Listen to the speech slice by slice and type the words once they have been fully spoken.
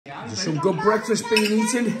There's some good breakfast being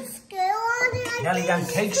eaten. Nelly and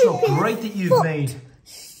cakes look great that you've made.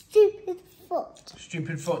 Stupid foot.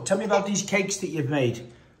 Stupid foot. Tell me about these cakes that you've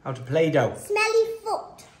made out of Play-Doh. Smelly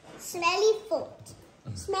foot. Smelly foot.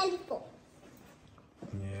 Smelly foot.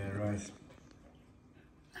 Yeah, right.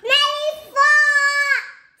 Smelly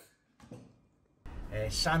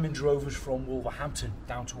foot! Simon drove us from Wolverhampton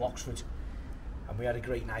down to Oxford, and we had a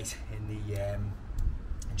great night in the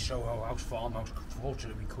in Soho House farmhouse.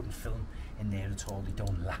 Fortunately, we couldn't film in there at all. They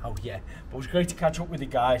don't allow yet. But it was great to catch up with the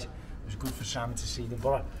guys. It was good for Simon to see them.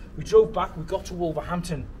 But we drove back. We got to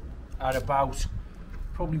Wolverhampton at about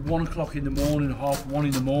probably 1 o'clock in the morning, 1:30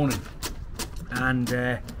 in the morning. And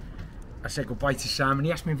I said goodbye to Simon.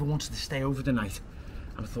 He asked me if I wanted to stay over the night.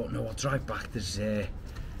 And I thought, no, I'll drive back.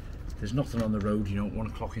 There's nothing on the road, you know, at 1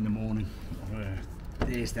 o'clock in the morning on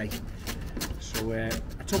Thursday. So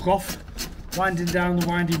I took off, winding down the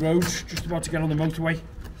windy roads, just about to get on the motorway.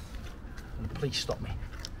 And the police stopped me.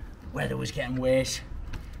 The weather was getting worse.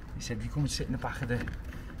 They said, if you come and sit in the back of the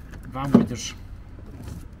van with us.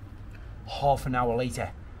 Half an hour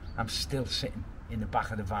later, I'm still sitting in the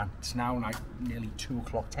back of the van. It's now like nearly 2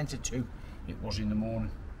 o'clock, 10 to 2 it was in the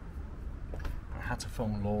morning. I had to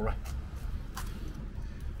phone Laura.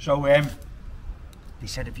 So they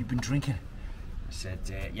said, have you been drinking? I said,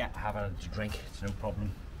 yeah, I have had a drink, it's no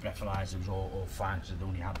problem. Breathalyzer was all fine because I'd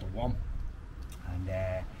only had the one. And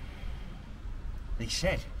they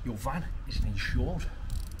said, your van isn't insured.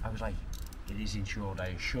 I was like, it is insured, I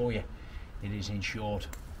assure you, it is insured.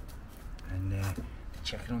 And they're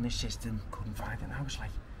checking on this system, couldn't find it. And I was like,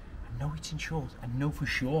 I know it's insured, I know for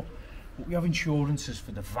sure. But we have insurances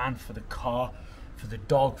for the van, for the car, for the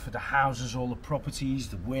dog, for the houses, all the properties,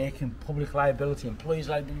 the work and public liability, employees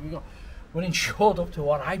liability. We're insured up to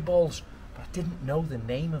our eyeballs. But I didn't know the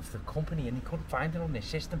name of the company and he couldn't find it on their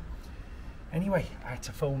system. Anyway, I had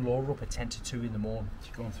to phone Laura up at 10 to 2 in the morning.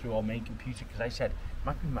 She's going through our main computer because I said, it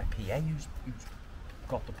might be my PA who's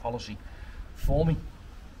got the policy for me.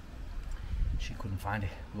 She couldn't find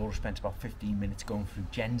it. Laura spent about 15 minutes going through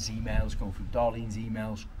Jen's emails, going through Darlene's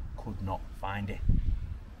emails, could not find it.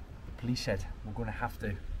 The police said, we're going to have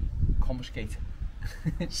to confiscate,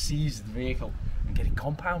 seize the vehicle and get it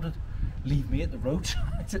compounded. Leave me at the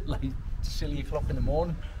roadside at like silly o'clock in the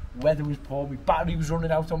morning. Weather was poor, my battery was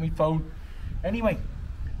running out on my phone. Anyway,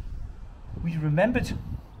 we remembered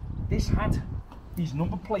this had these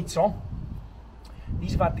number plates on.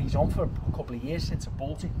 These have had these on for a couple of years since I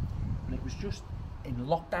bought it. And it was just in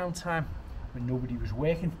lockdown time when nobody was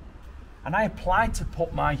working. And I applied to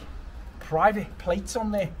put my private plates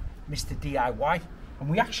on there, Mr. DIY. And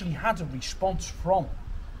we actually had a response from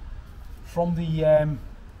the,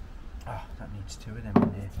 that needs two of them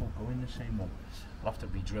in there. It won't go in the same one. I'll have to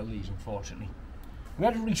re-drill these, unfortunately. We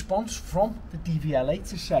had a response from the DVLA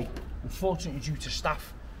to say, unfortunately due to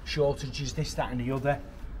staff shortages, this, that and the other,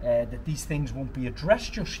 that these things won't be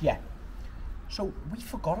addressed just yet. So we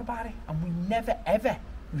forgot about it and we never ever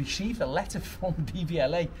received a letter from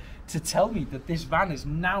DVLA to tell me that this van is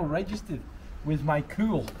now registered with my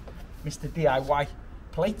cool Mr. DIY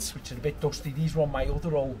plates, which are a bit dusty. These were on my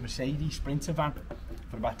other old Mercedes Sprinter van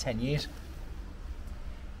for about 10 years.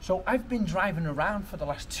 So I've been driving around for the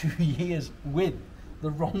last 2 years with the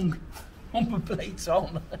wrong number plates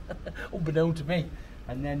on, unbeknown to me.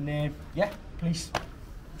 And then, yeah, police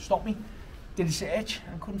stopped me, did a search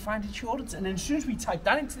and couldn't find insurance. And then as soon as we typed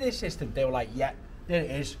that into their system, they were like, yeah, there it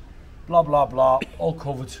is, blah, blah, blah, all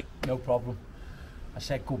covered, no problem. I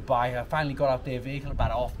said goodbye. I finally got out their vehicle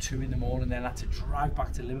about 2:30 in the morning, then I had to drive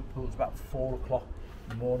back to Liverpool. It was about 4 o'clock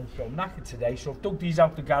in the morning, so I'm knackered today. So I've dug these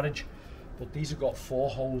out the garage, but these have got 4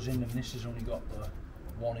 holes in them. This has only got the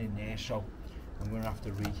 1 in there, so I'm going to have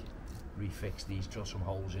to refix these, drill some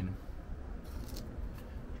holes in them.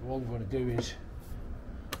 So all we're going to do is,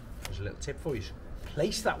 there's a little tip for you,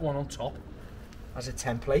 place that one on top as a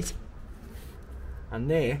template, and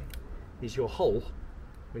there is your hole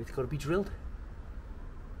where it's got to be drilled.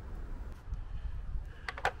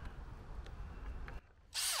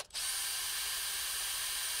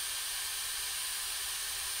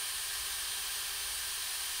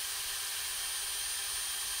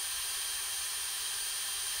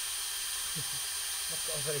 Not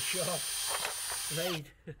got a very sharp blade.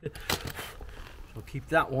 So keep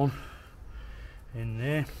that one in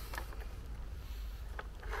there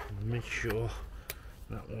and make sure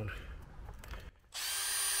that one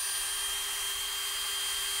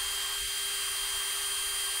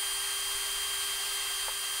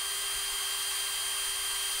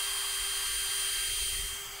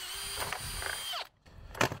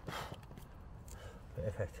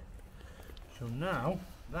perfect. So now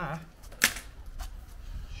that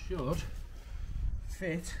should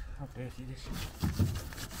fit. How dirty this is.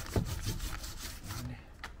 And it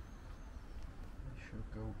should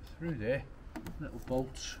go through there. Little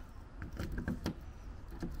bolts.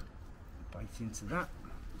 Bite into that.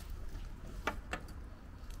 And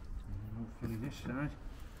hopefully this side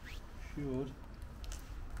should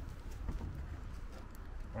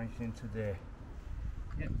bite into there.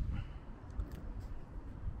 Yep.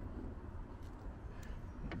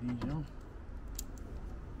 Put these on.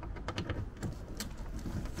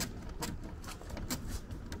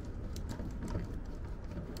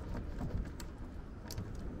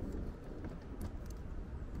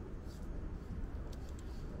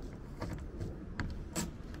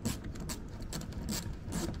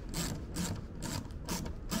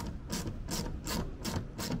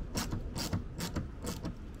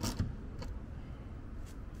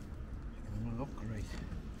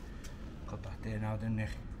 There now, didn't it?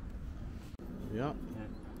 Yeah.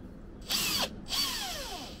 Just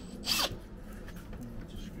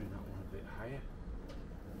screw that one a bit higher.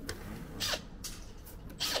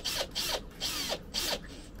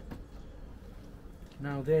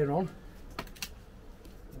 Now they're on.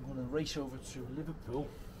 I'm going to race over to Liverpool,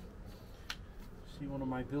 see one of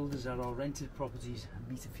my builders at our rented properties and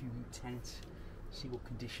meet a few new tenants, see what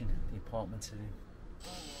condition the apartments are in.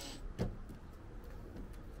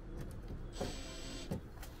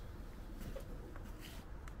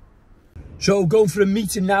 So going for a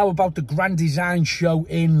meeting now about the Grand Design Show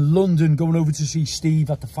in London, going over to see Steve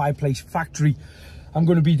at the Fireplace factory. I'm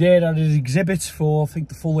going to be there at his exhibit for I think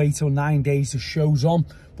the full 8 or 9 days the show's on,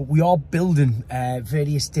 but we are building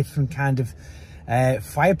various different kind of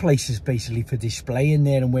fireplaces basically for display in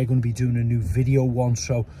there, and we're going to be doing a new video one.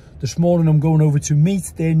 So this morning I'm going over to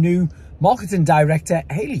meet their new marketing director,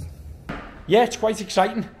 Hayley. Yeah, it's quite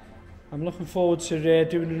exciting. I'm looking forward to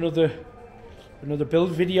doing another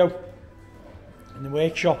build video in the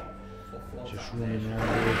workshop. Just running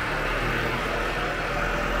around here.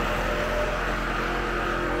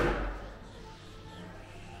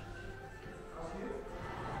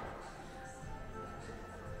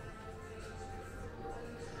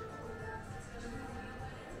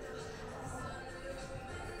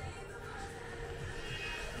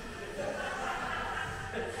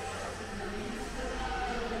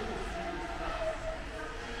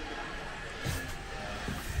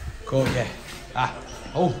 Cool, yeah.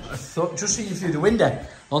 Oh, I thought just seeing through the window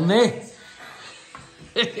on there.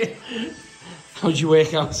 How'd you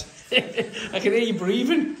work out? I can hear you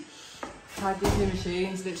breathing. Tried these new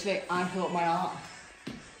machines, literally, I thought my art.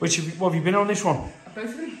 What have you been on this one? Both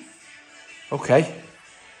of them. Okay.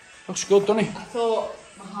 Looks good, doesn't it? I thought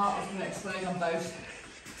my heart was going to explode on both,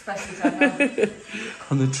 especially the treadmill.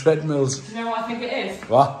 On the treadmills. Do you know what I think it is?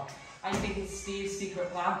 What? I think it's Steve's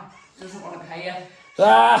secret plan. He doesn't want to pay you.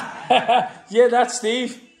 Yeah, that's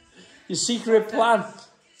Steve. Your secret plan.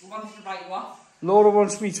 He wants to write you off. Laura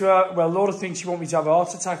wants me to, Laura thinks she wants me to have a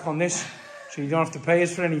heart attack on this, so you don't have to pay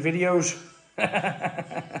us for any videos.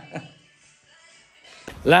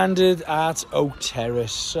 Landed at Oak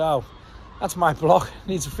Terrace. So, that's my block.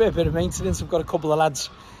 Needs a fair bit of maintenance. I've got a couple of lads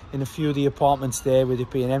in a few of the apartments there with it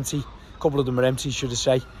being empty. A couple of them are empty, should I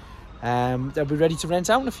say. They'll be ready to rent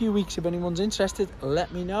out in a few weeks. If anyone's interested,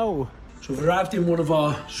 let me know. So we've arrived in one of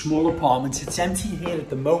our small apartments. It's empty here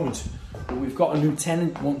at the moment, but we've got a new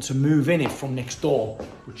tenant wanting to move in it from next door,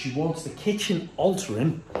 but she wants the kitchen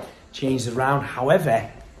altering changed around. However,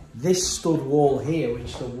 this stud wall here,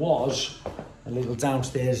 which there was a little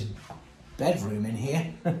downstairs bedroom in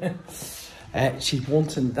here, she's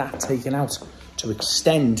wanting that taken out to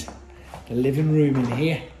extend the living room in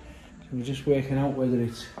here. So we're just working out whether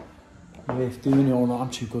it's worth doing it or not.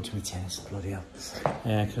 I'm too good to be tenants, bloody hell.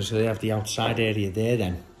 Because they have the outside area there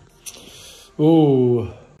then.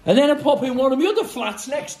 Oh. And then I pop in one of the other flats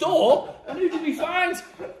next door, and who did we find?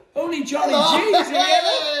 Only Johnny G's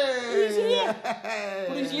here. He's here.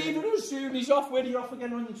 But he's leaving us soon. He's off. Where are you off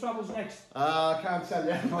again on your travels next? I can't tell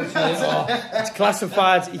you. It's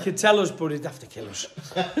classified. He could tell us, but he'd have to kill us.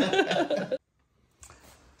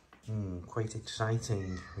 Quite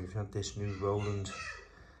exciting. We've had this new Roland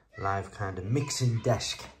live kind of mixing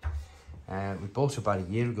desk. We bought it about a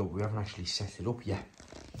year ago, but we haven't actually set it up yet.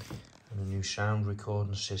 And a new sound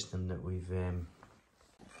recording system that we've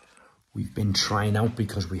been trying out,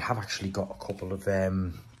 because we have actually got a couple of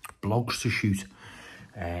blogs to shoot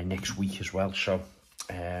next week as well. So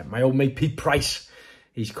my old mate Pete Price,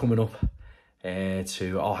 he's coming up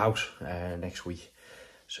to our house next week.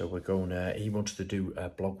 So we're going, he wants to do a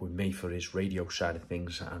blog with me for his radio side of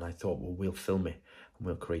things, and I thought, well, we'll film it and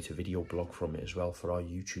we'll create a video blog from it as well for our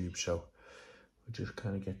YouTube. So We'll just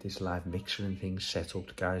kind of get this live mixer and things set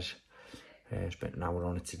up, guys. Spent an hour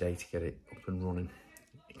on it today to get it up and running.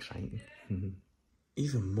 Exciting.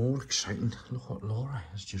 Even more exciting, look what Laura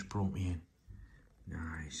has just brought me in.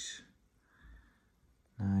 Nice.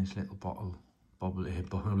 Nice little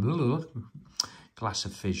glass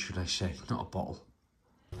of fizz, should I say, not a bottle.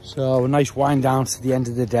 So a nice wind down to the end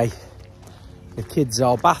of the day. The kids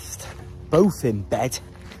are bathed, both in bed,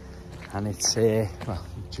 and it's well,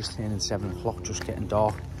 just turning 7 o'clock, just getting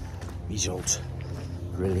dark. Result,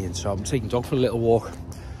 brilliant. So I'm taking dog for a little walk.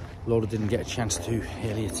 Laura didn't get a chance to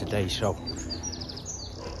earlier today, so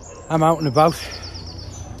I'm out and about,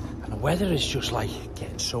 and the weather is just like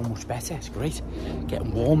getting so much better. It's great,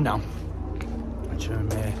 getting warm now, which I'm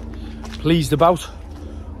pleased about.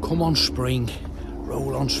 Come on spring,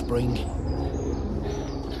 roll on spring.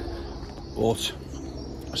 But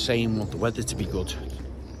I'm saying, want the weather to be good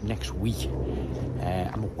next week.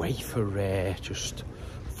 I'm away for just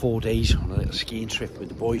 4 days on a little skiing trip with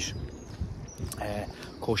the boys.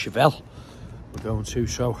 Courchevel we're going to,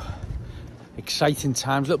 so exciting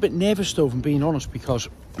times. A little bit nervous though, if I'm being honest, because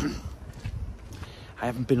I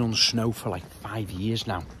haven't been on the snow for like 5 years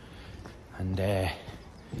now, and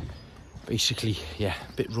basically, yeah,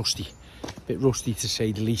 a bit rusty to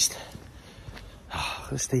say the least.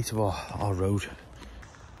 The state of our road,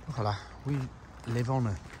 look at that. We live on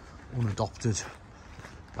an unadopted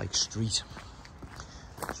like street,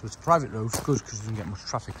 so it's a private road. It's good because we don't get much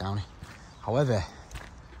traffic down it. However,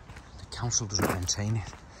 the council doesn't maintain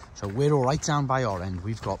it, so we're all right down by our end.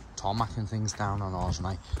 We've got tarmac and things down on ours, and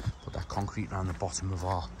I put that concrete around the bottom of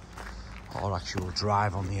our actual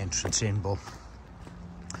drive on the entrance in. But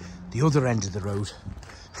the other end of the road,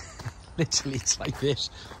 literally it's like this,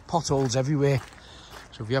 potholes everywhere.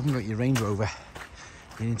 So if you haven't got your Range Rover,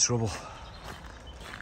 you're in trouble.